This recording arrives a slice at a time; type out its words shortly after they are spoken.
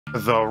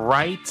The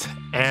right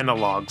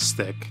analog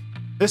stick.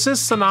 This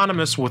is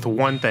synonymous with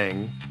one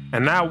thing,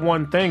 and that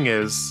one thing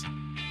is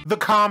the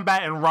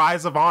Combat and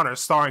Rise of Honor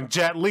starring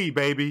Jet Li,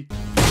 baby.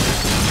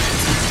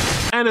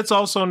 And it's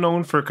also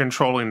known for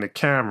controlling the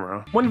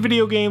camera. When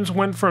video games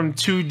went from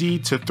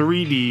 2D to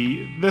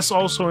 3D, this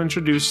also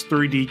introduced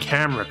 3D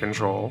camera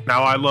control.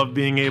 Now, I love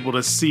being able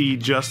to see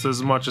just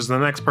as much as the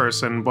next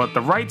person, but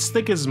the right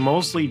stick is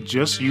mostly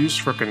just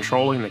used for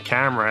controlling the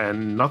camera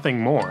and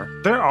nothing more.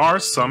 There are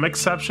some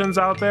exceptions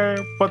out there,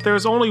 but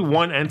there's only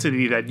one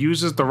entity that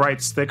uses the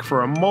right stick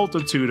for a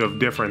multitude of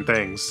different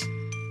things.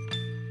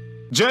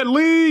 Jet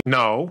Li!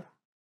 No,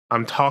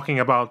 I'm talking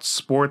about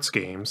sports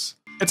games.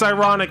 It's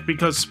ironic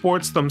because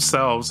sports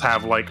themselves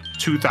have like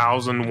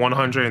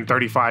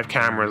 2,135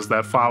 cameras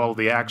that follow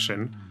the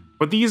action,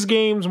 but these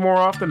games more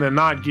often than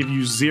not give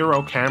you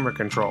zero camera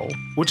control,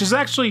 which is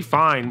actually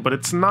fine, but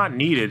it's not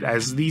needed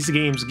as these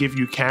games give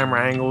you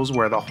camera angles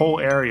where the whole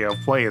area of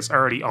play is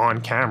already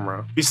on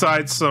camera.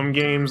 Besides some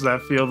games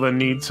that feel the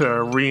need to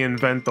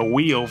reinvent the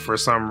wheel for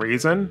some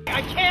reason.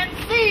 I can't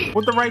see!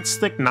 With the right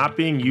stick not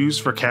being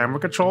used for camera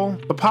control,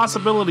 the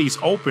possibilities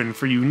open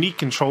for unique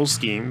control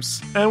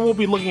schemes, and we'll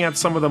be looking at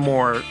some of the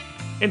more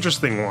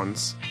interesting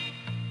ones.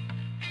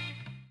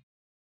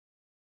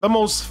 The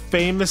most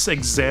famous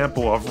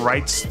example of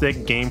right stick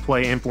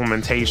gameplay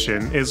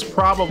implementation is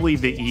probably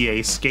the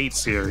EA Skate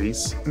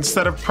series.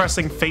 Instead of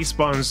pressing face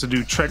buttons to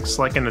do tricks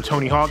like in the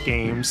Tony Hawk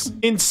games,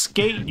 in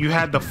Skate you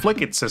had the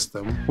flick it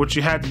system, which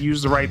you had to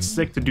use the right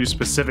stick to do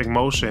specific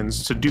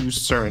motions to do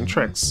certain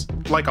tricks.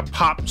 Like a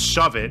pop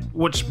shove it,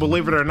 which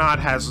believe it or not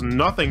has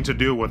nothing to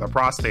do with a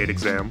prostate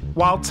exam.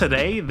 While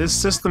today this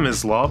system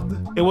is loved,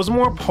 it was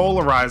more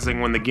polarizing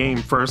when the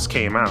game first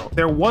came out.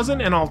 There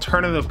wasn't an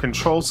alternative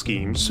control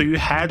scheme, so you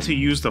had to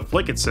use the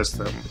flick it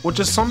system, which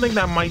is something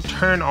that might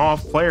turn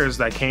off players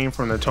that came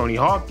from the Tony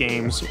Hawk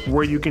games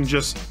where you can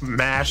just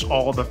mash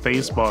all the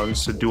face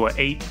buttons to do a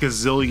 8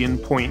 gazillion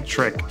point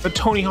trick. The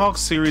Tony Hawk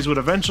series would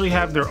eventually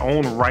have their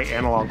own right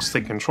analog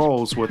stick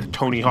controls with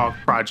Tony Hawk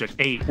Project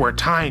 8, where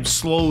time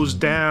slows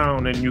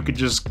down and you could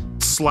just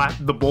slap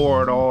the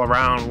board all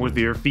around with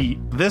your feet.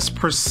 This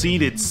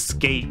preceded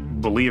Skate,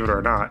 believe it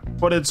or not,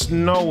 but it's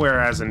nowhere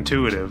as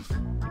intuitive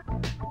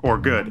or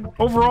good.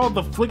 Overall,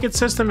 the flick it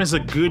system is a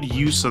good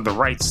use of the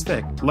right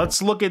stick. Let's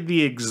look at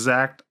the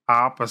exact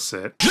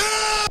opposite.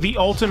 The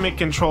ultimate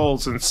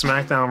controls in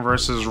SmackDown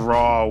vs.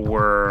 Raw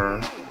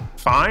were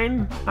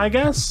fine, I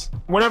guess?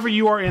 Whenever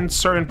you are in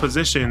certain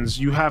positions,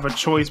 you have a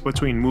choice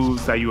between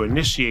moves that you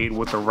initiate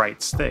with the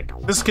right stick.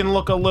 This can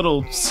look a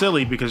little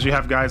silly because you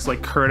have guys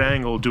like Kurt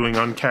Angle doing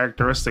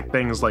uncharacteristic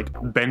things like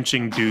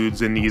benching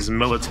dudes in these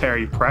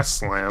military press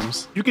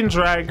slams. You can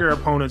drag your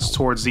opponents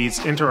towards these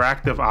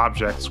interactive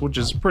objects, which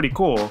is pretty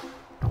cool.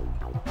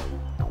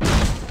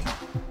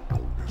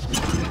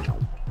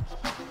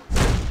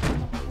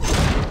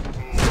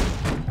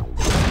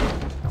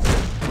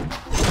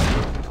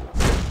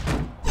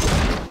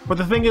 But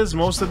the thing is,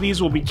 most of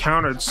these will be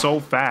countered so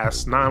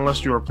fast, not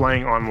unless you are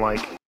playing on,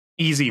 like,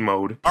 easy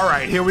mode.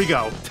 Alright, here we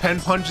go. 10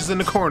 punches in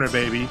the corner,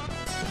 baby.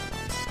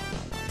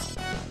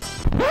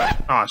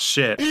 Aw,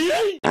 shit.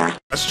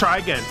 Let's try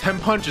again. 10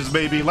 punches,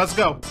 baby. Let's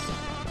go.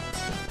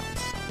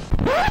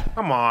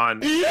 Come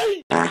on.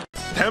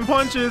 10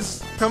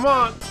 punches. Come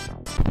on.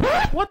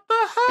 What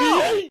the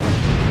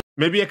hell?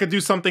 Maybe I could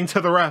do something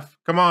to the ref.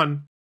 Come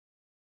on.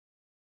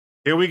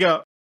 Here we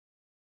go.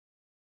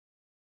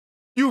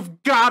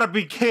 You've gotta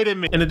be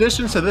kidding me! In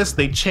addition to this,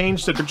 they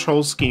changed the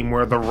control scheme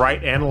where the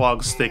right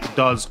analog stick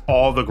does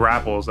all the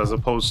grapples as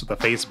opposed to the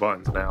face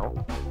buttons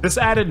now. This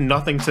added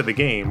nothing to the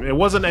game. It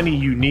wasn't any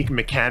unique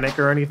mechanic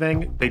or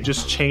anything, they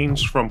just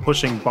changed from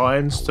pushing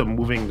buttons to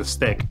moving the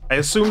stick. I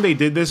assume they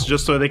did this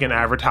just so they can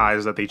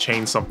advertise that they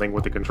changed something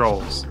with the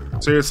controls.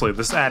 Seriously,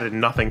 this added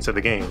nothing to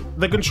the game.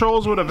 The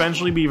controls would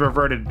eventually be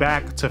reverted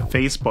back to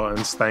face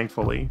buttons,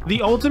 thankfully.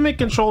 The ultimate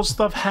control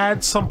stuff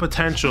had some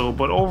potential,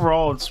 but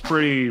overall it's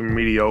pretty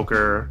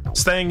mediocre.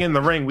 Staying in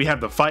the ring, we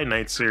have the Fight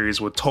Night series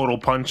with total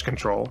punch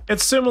control.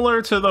 It's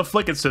similar to the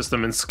flick it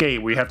system in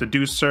Skate, where you have to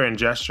do certain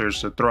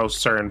gestures to throw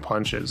certain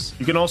punches.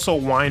 You can also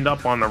wind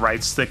up on the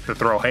right stick to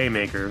throw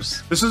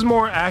haymakers. This is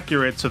more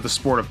accurate to the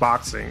sport of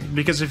boxing,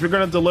 because if you're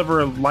going to deliver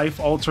a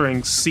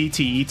life-altering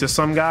CTE to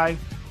some guy,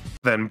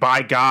 then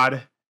by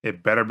God,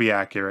 it better be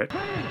accurate. He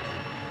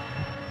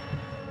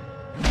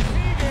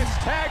gets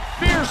tagged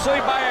fiercely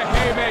by a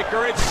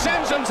haymaker. It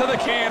sends him to the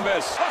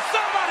canvas.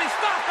 Somebody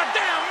stop the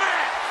damn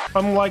match!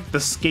 Unlike the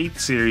Skate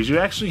series, you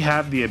actually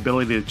have the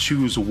ability to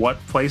choose what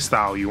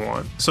playstyle you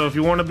want. So if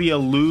you want to be a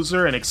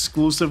loser and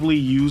exclusively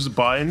use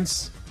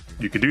buttons,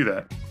 you could do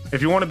that.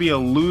 If you want to be a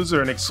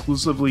loser and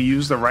exclusively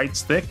use the right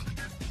stick,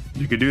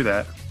 you could do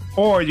that.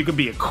 Or you could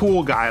be a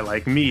cool guy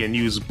like me and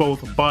use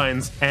both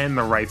buttons and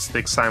the right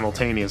stick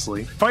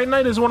simultaneously. Fight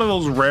Night is one of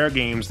those rare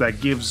games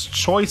that gives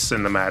choice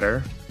in the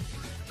matter.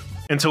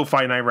 Until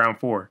Fight Night Round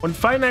 4. When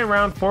Fight Night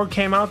Round 4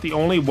 came out, the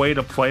only way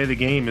to play the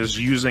game is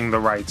using the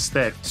right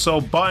stick,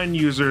 so button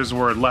users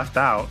were left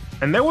out.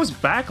 And there was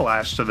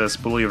backlash to this,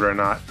 believe it or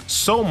not.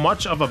 So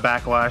much of a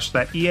backlash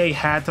that EA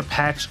had to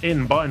patch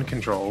in button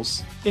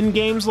controls. In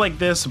games like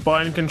this,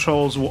 button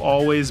controls will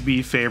always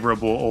be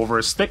favorable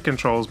over stick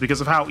controls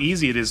because of how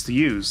easy it is to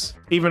use.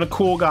 Even a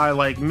cool guy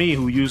like me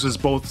who uses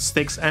both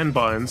sticks and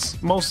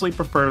buttons mostly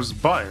prefers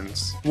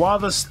buttons. While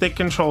the stick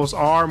controls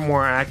are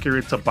more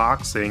accurate to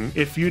boxing,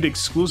 if you'd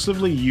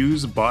exclusively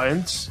use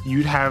buttons,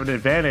 you'd have an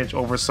advantage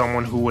over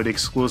someone who would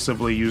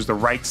exclusively use the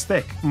right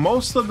stick.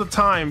 Most of the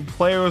time,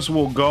 players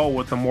will go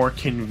with the more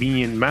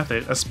convenient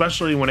method,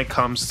 especially when it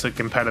comes to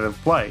competitive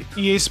play.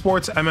 EA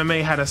Sports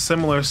MMA had a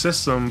similar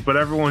system, but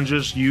everyone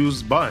just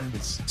used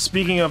buttons.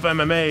 Speaking of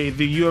MMA,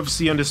 the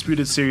UFC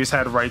Undisputed series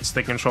had right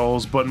stick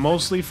controls, but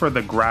mostly for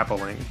the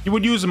grappling. You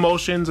would use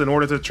motions in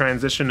order to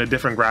transition to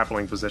different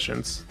grappling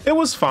positions. It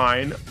was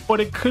fine,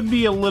 but it could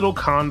be a little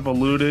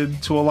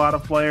convoluted to a lot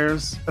of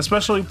players,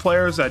 especially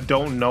players that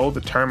don't know the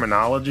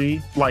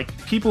terminology. Like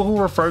people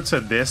who refer to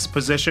this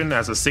position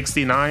as a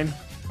 69,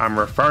 I'm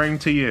referring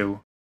to you.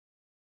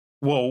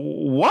 Whoa,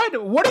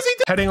 what? What is he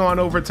doing? Heading on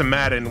over to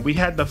Madden, we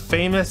had the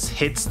famous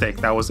hit stick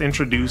that was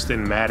introduced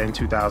in Madden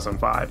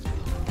 2005.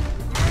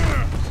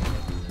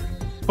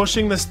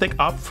 Pushing the stick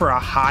up for a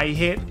high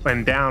hit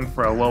and down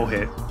for a low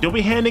hit. You'll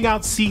be handing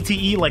out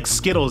CTE like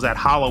Skittles at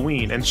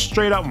Halloween and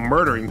straight up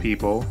murdering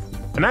people.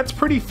 And that's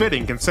pretty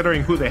fitting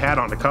considering who they had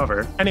on the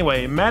cover.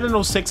 Anyway,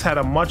 Madden 06 had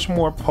a much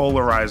more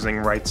polarizing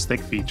right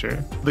stick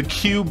feature. The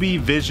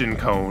QB Vision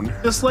Cone.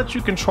 This lets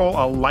you control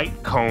a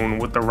light cone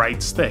with the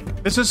right stick.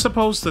 This is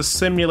supposed to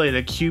simulate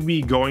a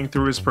QB going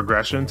through his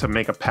progression to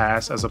make a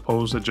pass as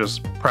opposed to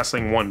just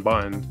pressing one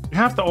button. You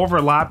have to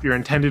overlap your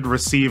intended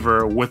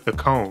receiver with the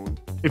cone.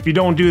 If you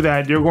don't do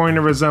that, you're going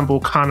to resemble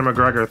Conor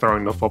McGregor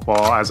throwing the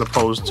football as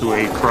opposed to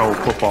a pro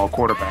football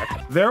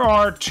quarterback. There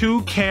are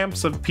two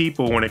camps of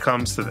people when it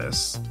comes to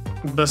this.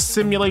 The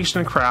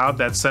simulation crowd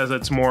that says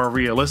it's more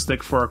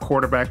realistic for a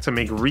quarterback to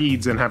make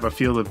reads and have a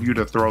field of view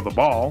to throw the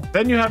ball.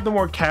 Then you have the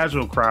more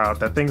casual crowd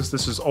that thinks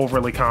this is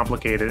overly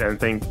complicated and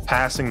think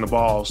passing the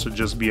ball should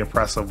just be a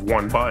press of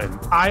one button.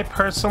 I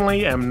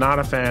personally am not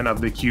a fan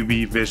of the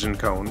QB Vision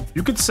Cone.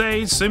 You could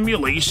say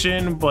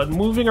simulation, but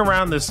moving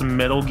around this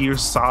Metal Gear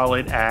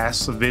Solid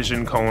ass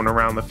vision cone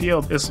around the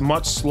field is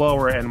much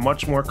slower and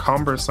much more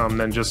cumbersome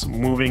than just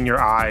moving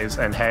your eyes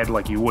and head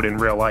like you would in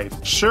real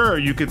life. Sure,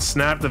 you could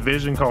snap the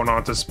vision cone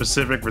onto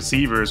specific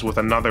receivers with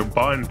another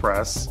button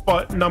press,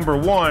 but number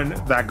one,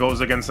 that goes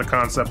against the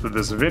concept of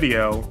this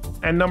video,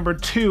 and number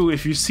two,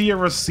 if you see a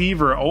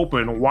receiver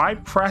open, why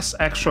press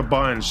extra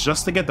buttons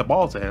just to get the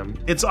ball to him?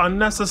 It's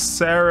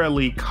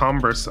unnecessarily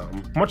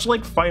cumbersome. Much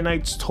like Fight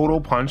Night's Total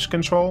Punch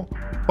control,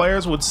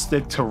 players would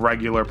stick to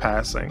regular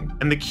passing,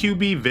 and the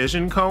QB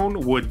Vision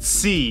Cone would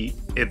see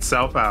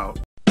itself out.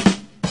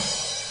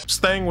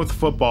 Staying with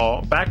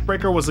football,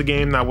 Backbreaker was a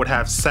game that would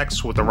have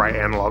sex with the right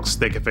analog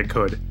stick if it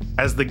could,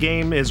 as the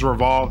game is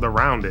revolved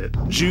around it.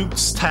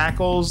 Jukes,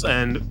 tackles,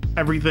 and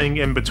everything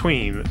in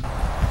between.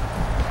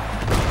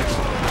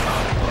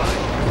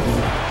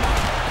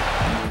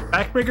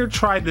 Backbreaker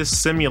tried this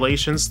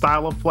simulation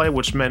style of play,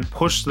 which meant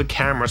push the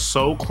camera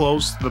so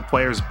close to the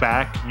player's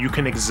back you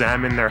can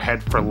examine their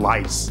head for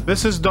lice.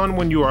 This is done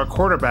when you are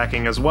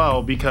quarterbacking as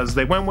well, because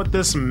they went with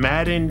this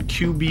Madden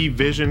QB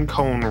Vision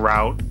Cone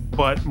route,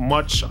 but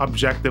much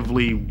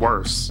objectively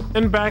worse.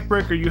 In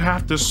Backbreaker, you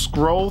have to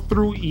scroll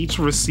through each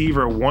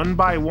receiver one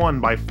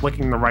by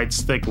flicking the right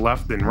stick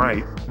left and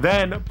right.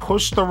 Then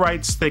push the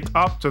right stick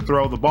up to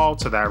throw the ball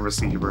to that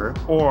receiver,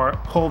 or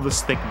pull the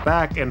stick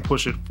back and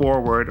push it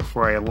forward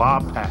for a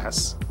lob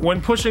pass.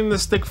 When pushing the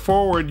stick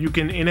forward, you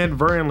can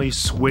inadvertently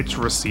switch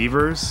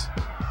receivers,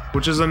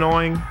 which is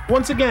annoying.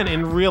 Once again,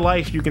 in real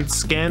life, you can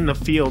scan the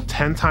field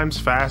 10 times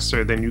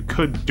faster than you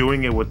could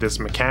doing it with this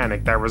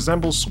mechanic that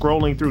resembles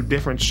scrolling through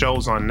different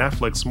shows on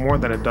Netflix more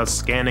than it does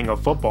scanning a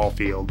football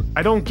field.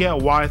 I don't get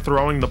why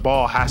throwing the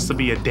ball has to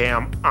be a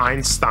damn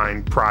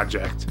Einstein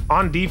project.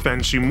 On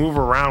defense, you move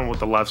around with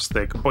the left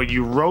stick, but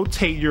you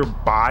rotate your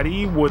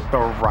body with the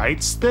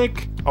right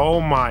stick? Oh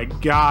my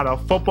god, a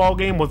football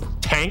game with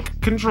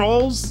tank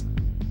controls?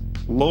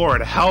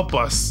 Lord help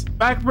us.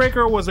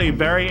 Backbreaker was a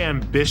very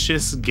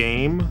ambitious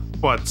game,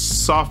 but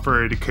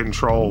suffered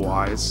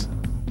control-wise.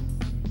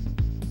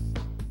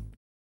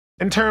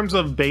 In terms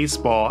of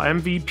baseball,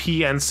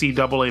 MVP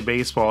NCAA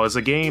Baseball is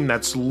a game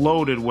that's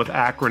loaded with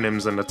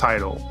acronyms in the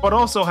title, but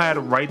also had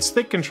right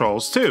stick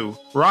controls too.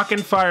 Rock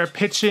and Fire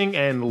pitching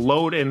and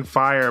Load and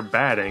Fire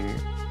batting.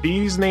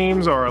 These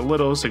names are a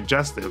little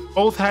suggestive.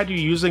 Both had you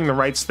using the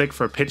right stick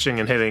for pitching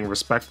and hitting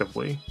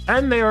respectively,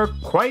 and they are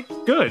quite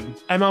good.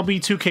 MLB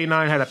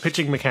 2K9 had a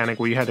pitching mechanic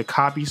where you had to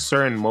copy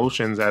certain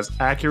motions as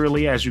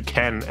accurately as you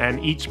can,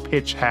 and each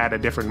pitch had a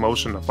different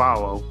motion to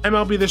follow.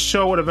 MLB The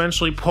Show would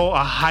eventually pull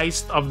a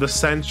heist of the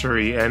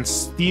century and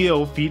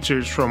steal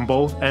features from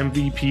both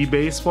MVP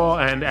Baseball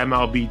and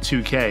MLB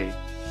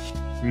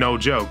 2K. No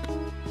joke.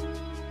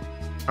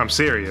 I'm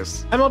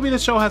serious. MLB The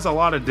Show has a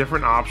lot of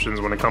different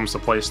options when it comes to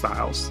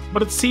playstyles,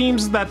 but it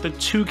seems that the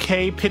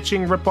 2K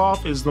pitching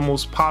ripoff is the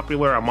most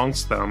popular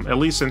amongst them, at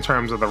least in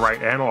terms of the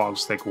right analog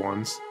stick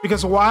ones.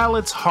 Because while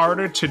it's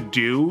harder to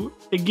do,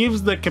 it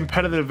gives the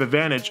competitive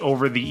advantage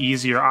over the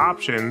easier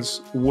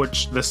options,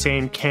 which the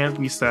same can't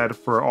be said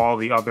for all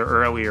the other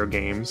earlier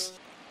games.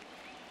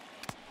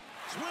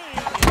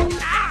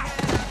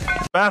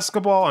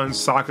 Basketball and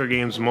soccer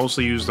games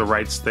mostly use the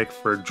right stick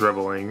for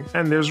dribbling,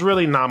 and there's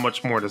really not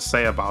much more to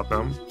say about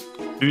them.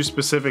 Do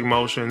specific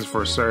motions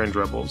for certain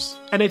dribbles.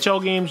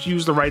 NHL games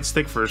use the right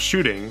stick for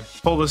shooting.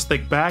 Pull the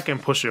stick back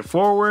and push it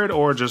forward,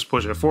 or just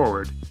push it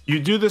forward. You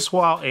do this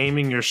while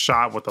aiming your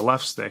shot with the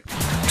left stick.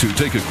 To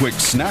take a quick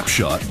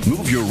snapshot,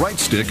 move your right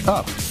stick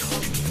up.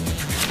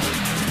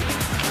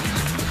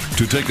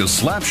 To take a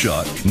slap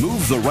shot,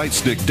 move the right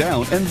stick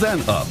down and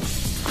then up.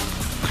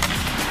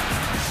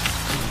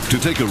 To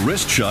take a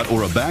wrist shot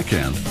or a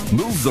backhand,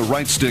 move the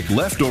right stick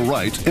left or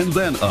right and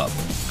then up.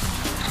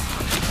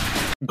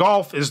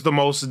 Golf is the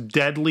most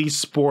deadly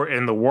sport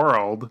in the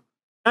world,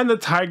 and the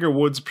Tiger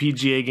Woods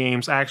PGA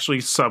games actually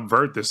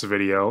subvert this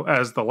video,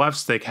 as the left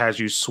stick has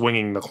you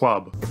swinging the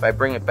club. If I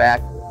bring it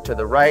back to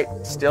the right,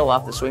 still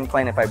off the swing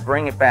plane, if I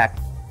bring it back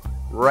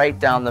right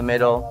down the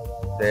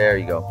middle, there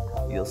you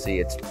go. You'll see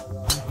it's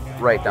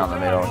right down the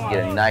middle. You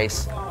get a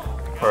nice,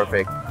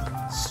 perfect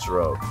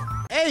stroke.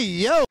 Hey,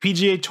 yo!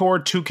 PGA Tour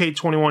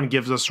 2K21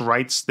 gives us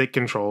right stick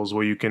controls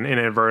where you can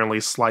inadvertently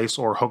slice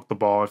or hook the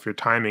ball if your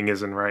timing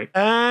isn't right.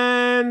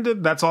 And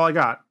that's all I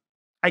got.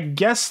 I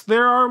guess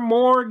there are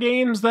more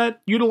games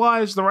that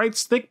utilize the right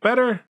stick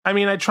better. I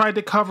mean, I tried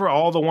to cover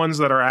all the ones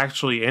that are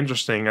actually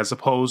interesting as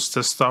opposed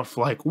to stuff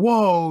like,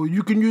 whoa,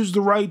 you can use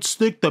the right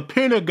stick to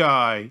pin a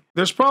guy.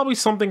 There's probably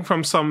something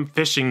from some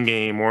fishing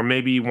game or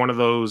maybe one of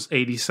those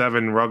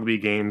 87 rugby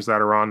games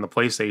that are on the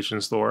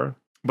PlayStation Store.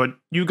 But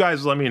you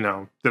guys let me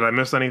know. Did I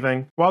miss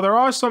anything? While there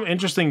are some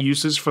interesting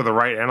uses for the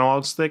right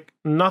analog stick,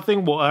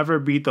 nothing will ever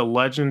beat the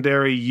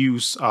legendary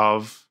use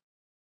of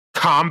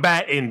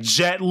combat in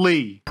Jet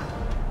Li.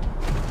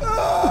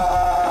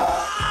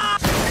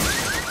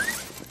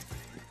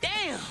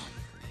 Damn!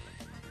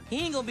 He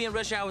ain't gonna be in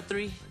Rush Hour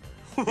 3.